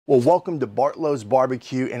Well, welcome to Bartlow's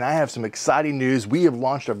Barbecue, and I have some exciting news. We have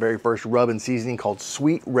launched our very first rub and seasoning called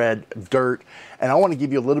Sweet Red Dirt, and I want to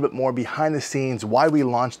give you a little bit more behind the scenes, why we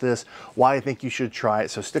launched this, why I think you should try it.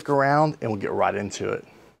 So stick around and we'll get right into it.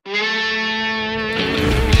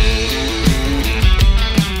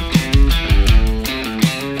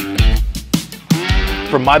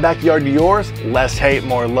 From my backyard to yours, less hate,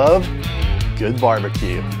 more love, good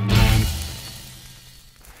barbecue.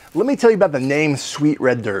 Let me tell you about the name Sweet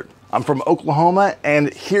Red Dirt. I'm from Oklahoma,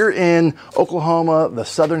 and here in Oklahoma, the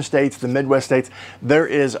southern states, the Midwest states, there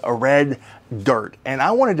is a red dirt. And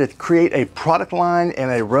I wanted to create a product line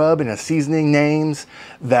and a rub and a seasoning names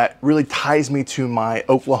that really ties me to my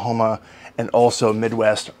Oklahoma and also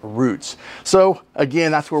Midwest roots. So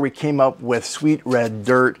again, that's where we came up with Sweet Red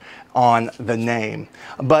Dirt on the name.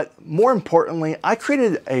 But more importantly, I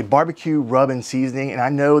created a barbecue rub and seasoning, and I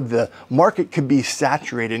know the market could be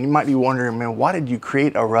saturated. You might be wondering, man, why did you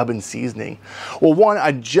create a rub and seasoning? Well, one,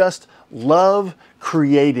 I just love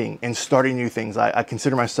creating and starting new things. I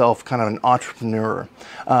consider myself kind of an entrepreneur.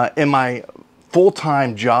 In my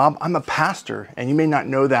full-time job, I'm a pastor, and you may not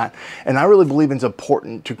know that. And I really believe it's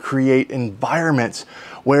important to create environments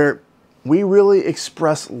where we really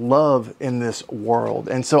express love in this world.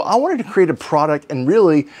 And so I wanted to create a product, and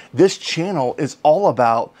really this channel is all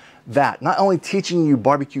about that. Not only teaching you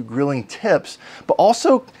barbecue grilling tips, but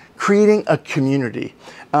also creating a community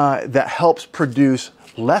that helps produce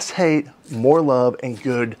less hate, more love, and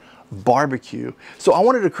good barbecue. So I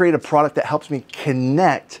wanted to create a product that helps me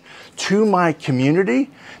connect to my community,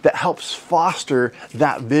 that helps foster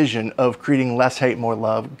that vision of creating less hate, more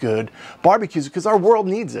love, good barbecues, because our world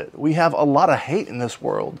needs it. We have a lot of hate in this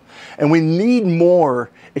world, and we need more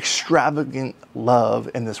extravagant love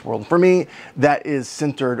in this world. For me, that is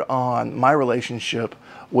centered on my relationship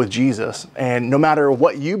with Jesus. And no matter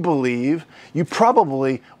what you believe, you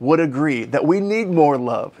probably would agree that we need more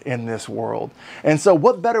love in this world. And so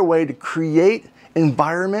what better way to create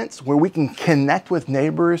environments where we can connect with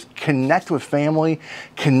neighbors, connect with family,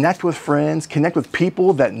 connect with friends, connect with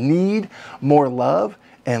people that need more love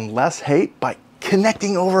and less hate by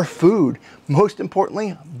connecting over food, most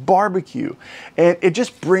importantly, barbecue. And it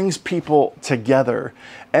just brings people together.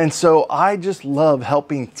 And so I just love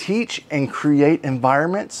helping teach and create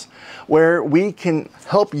environments where we can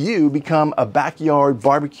help you become a backyard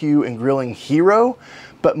barbecue and grilling hero,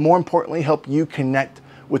 but more importantly, help you connect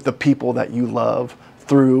with the people that you love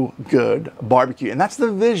through good barbecue. And that's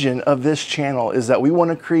the vision of this channel, is that we want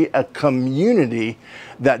to create a community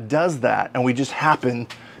that does that, and we just happen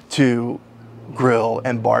to grill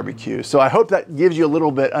and barbecue. So I hope that gives you a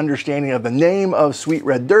little bit understanding of the name of Sweet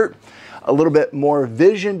Red Dirt, a little bit more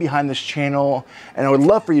vision behind this channel, and I would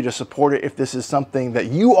love for you to support it if this is something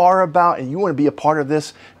that you are about and you want to be a part of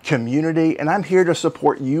this community. And I'm here to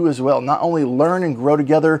support you as well, not only learn and grow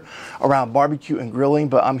together around barbecue and grilling,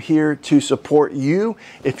 but I'm here to support you.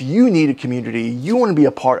 If you need a community, you want to be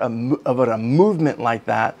a part of a movement like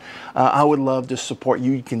that, I would love to support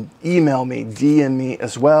you. You can email me, DM me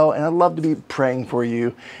as well, and I'd love to be praying for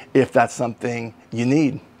you if that's something you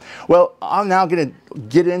need. Well, I'm now going to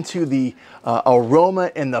get into the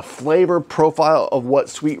aroma and the flavor profile of what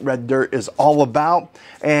Sweet Red Dirt is all about.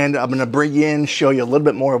 And I'm going to bring you in, show you a little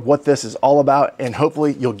bit more of what this is all about, and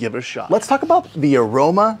hopefully you'll give it a shot. Let's talk about the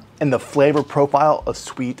aroma and the flavor profile of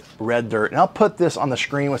Sweet Red Dirt. And I'll put this on the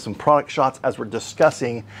screen with some product shots as we're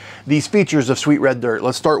discussing these features of Sweet Red Dirt.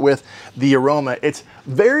 Let's start with the aroma. It's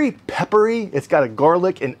very peppery. It's got a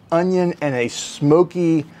garlic and onion and a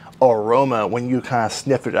smoky aroma when you kind of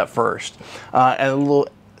sniff it at first, and a little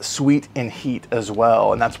sweet and heat as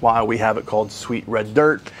well, and that's why we have it called Sweet Red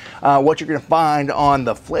Dirt. What you're going to find on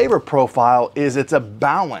the flavor profile is it's a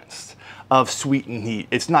balance of sweet and heat.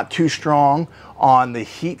 It's not too strong on the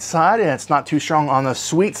heat side, and it's not too strong on the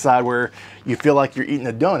sweet side where you feel like you're eating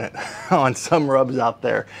a donut on some rubs out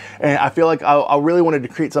there. And I feel like I really wanted to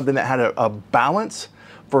create something that had a balance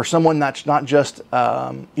for someone that's not just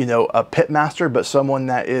you know, a pit master, but someone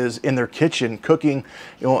that is in their kitchen cooking,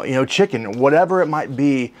 you know, chicken, whatever it might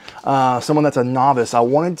be. Someone that's a novice. I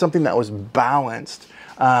wanted something that was balanced,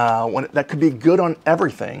 that could be good on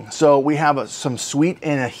everything. So we have some sweet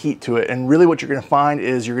and a heat to it, and really what you're going to find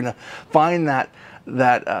is you're going to find that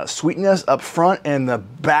sweetness up front, and the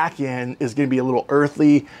back end is going to be a little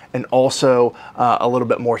earthy, and also a little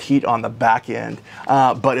bit more heat on the back end,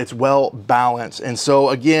 but it's well balanced. And so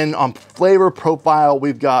again, on flavor profile,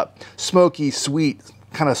 we've got smoky, sweet,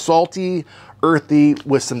 kind of salty, earthy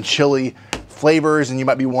with some chili flavors, and you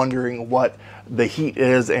might be wondering what the heat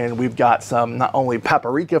is, and we've got some not only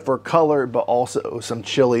paprika for color, but also some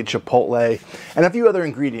chili, chipotle, and a few other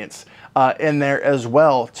ingredients. in there as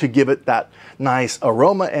well to give it that nice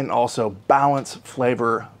aroma and also balance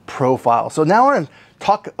flavor profile. So now I want to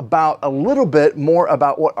talk about a little bit more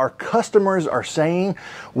about what our customers are saying,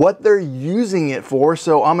 what they're using it for.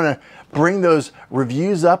 So I'm going to bring those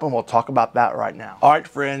reviews up and we'll talk about that right now. All right,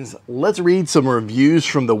 friends, let's read some reviews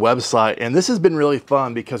from the website. And this has been really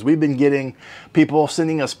fun because we've been getting people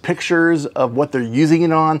sending us pictures of what they're using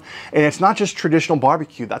it on. And it's not just traditional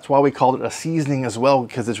barbecue. That's why we called it a seasoning as well,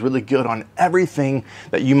 because it's really good on everything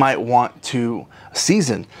that you might want to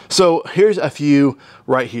season. So here's a few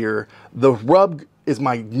right here. The rub is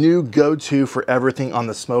my new go-to for everything on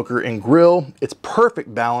the smoker and grill. It's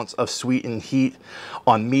perfect balance of sweet and heat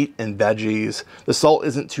on meat and veggies. The salt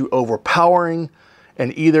isn't too overpowering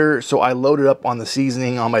and either, so I load it up on the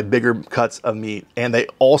seasoning on my bigger cuts of meat. And they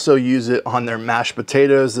also use it on their mashed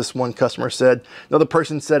potatoes, this one customer said. Another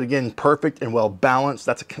person said, again, perfect and well balanced.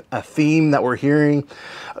 That's a theme that we're hearing.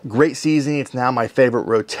 Great seasoning, it's now my favorite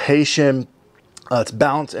rotation. It's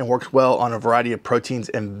balanced and works well on a variety of proteins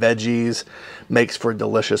and veggies. Makes for a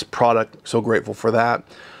delicious product. So grateful for that.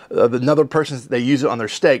 Another person, they use it on their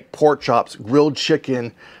steak, pork chops, grilled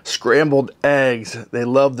chicken, scrambled eggs. They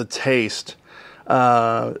love the taste.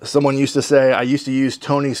 Someone used to say, I used to use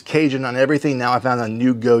Tony's Cajun on everything. Now I found a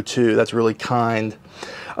new go-to. That's really kind.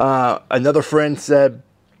 Another friend said,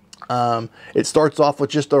 it starts off with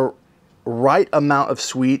just a right amount of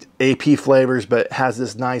sweet AP flavors, but has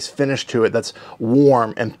this nice finish to it that's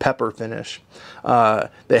warm and pepper finish.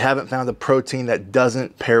 They haven't found a protein that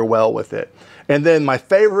doesn't pair well with it. And then my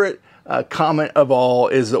favorite comment of all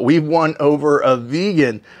is that we've won over a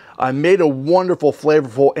vegan. I made a wonderful,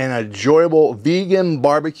 flavorful, and enjoyable vegan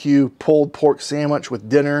barbecue pulled pork sandwich with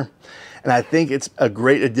dinner. And I think it's a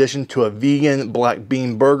great addition to a vegan black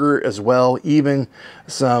bean burger as well. Even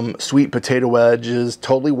some sweet potato wedges.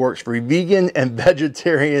 Totally works for vegan and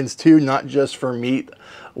vegetarians too, not just for meat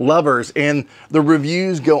lovers. And the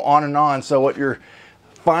reviews go on and on. So what you're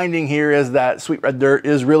finding here is that Sweet Red Dirt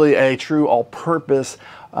is really a true all-purpose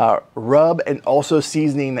rub and also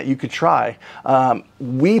seasoning that you could try.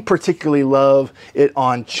 We particularly love it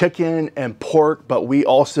on chicken and pork, but we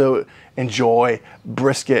also enjoy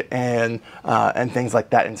brisket and things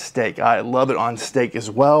like that in steak. I love it on steak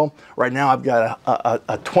as well. Right now I've got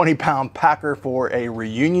a 20-pound packer for a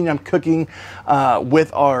reunion I'm cooking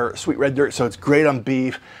with our Sweet Red Dirt, so it's great on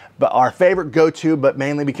beef. But our favorite go-to, but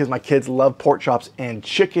mainly because my kids love pork chops and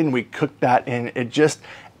chicken, we cook that and it just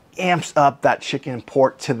amps up that chicken and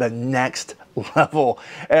pork to the next level.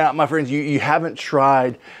 My friends, you haven't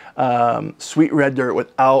tried Sweet Red Dirt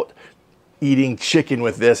without eating chicken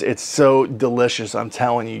with this. It's so delicious. I'm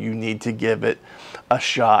telling you, you need to give it a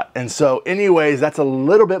shot. And so anyways, that's a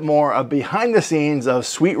little bit more of behind the scenes of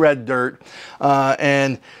Sweet Red Dirt.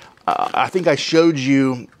 I think I showed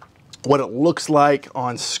you what it looks like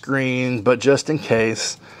on screen, but just in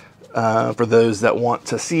case, for those that want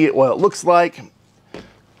to see it, what it looks like,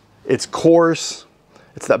 it's coarse.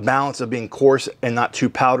 It's that balance of being coarse and not too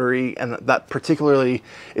powdery. And that particularly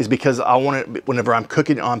is because I want it, whenever I'm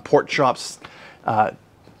cooking on pork chops,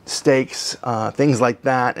 steaks, things like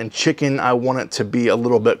that, and chicken, I want it to be a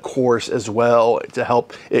little bit coarse as well to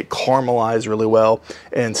help it caramelize really well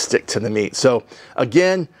and stick to the meat. So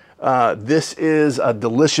again, this is a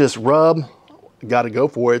delicious rub. Got to go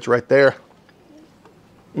for it. It's right there.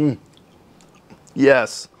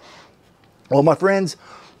 Yes. Well, my friends,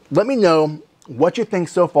 let me know what you think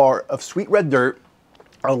so far of Sweet Red Dirt.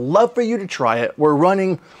 I'd love for you to try it. We're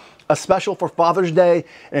running a special for Father's Day.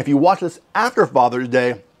 And if you watch this after Father's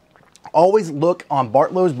Day, always look on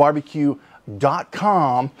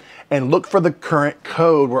bartlowsbarbecue.com and look for the current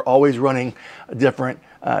code. We're always running different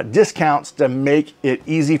discounts to make it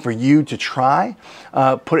easy for you to try.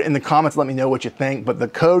 Put it in the comments, let me know what you think. But the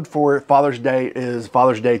code for Father's Day is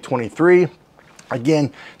Father's Day 23.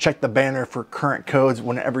 Again, check the banner for current codes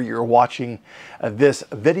whenever you're watching this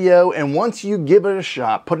video. And once you give it a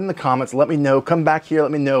shot, put in the comments, let me know, come back here,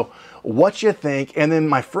 let me know what you think. And then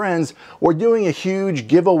my friends, we're doing a huge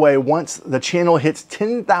giveaway once the channel hits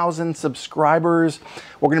 10,000 subscribers.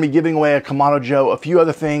 We're gonna be giving away a Kamado Joe, a few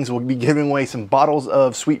other things. We'll be giving away some bottles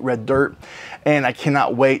of Sweet Red Dirt, and I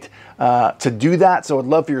cannot wait to do that. So I'd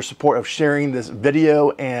love for your support of sharing this video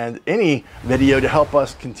and any video to help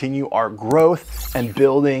us continue our growth and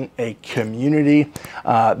building a community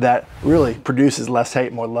that really produces less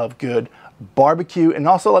hate, more love, good barbecue. And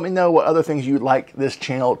also let me know what other things you'd like this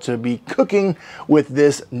channel to be cooking with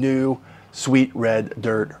this new Sweet Red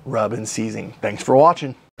Dirt rub and seasoning. Thanks for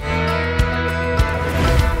watching.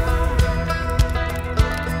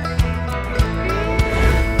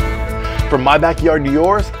 From my backyard to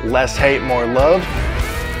yours, less hate, more love.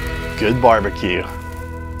 good barbecue.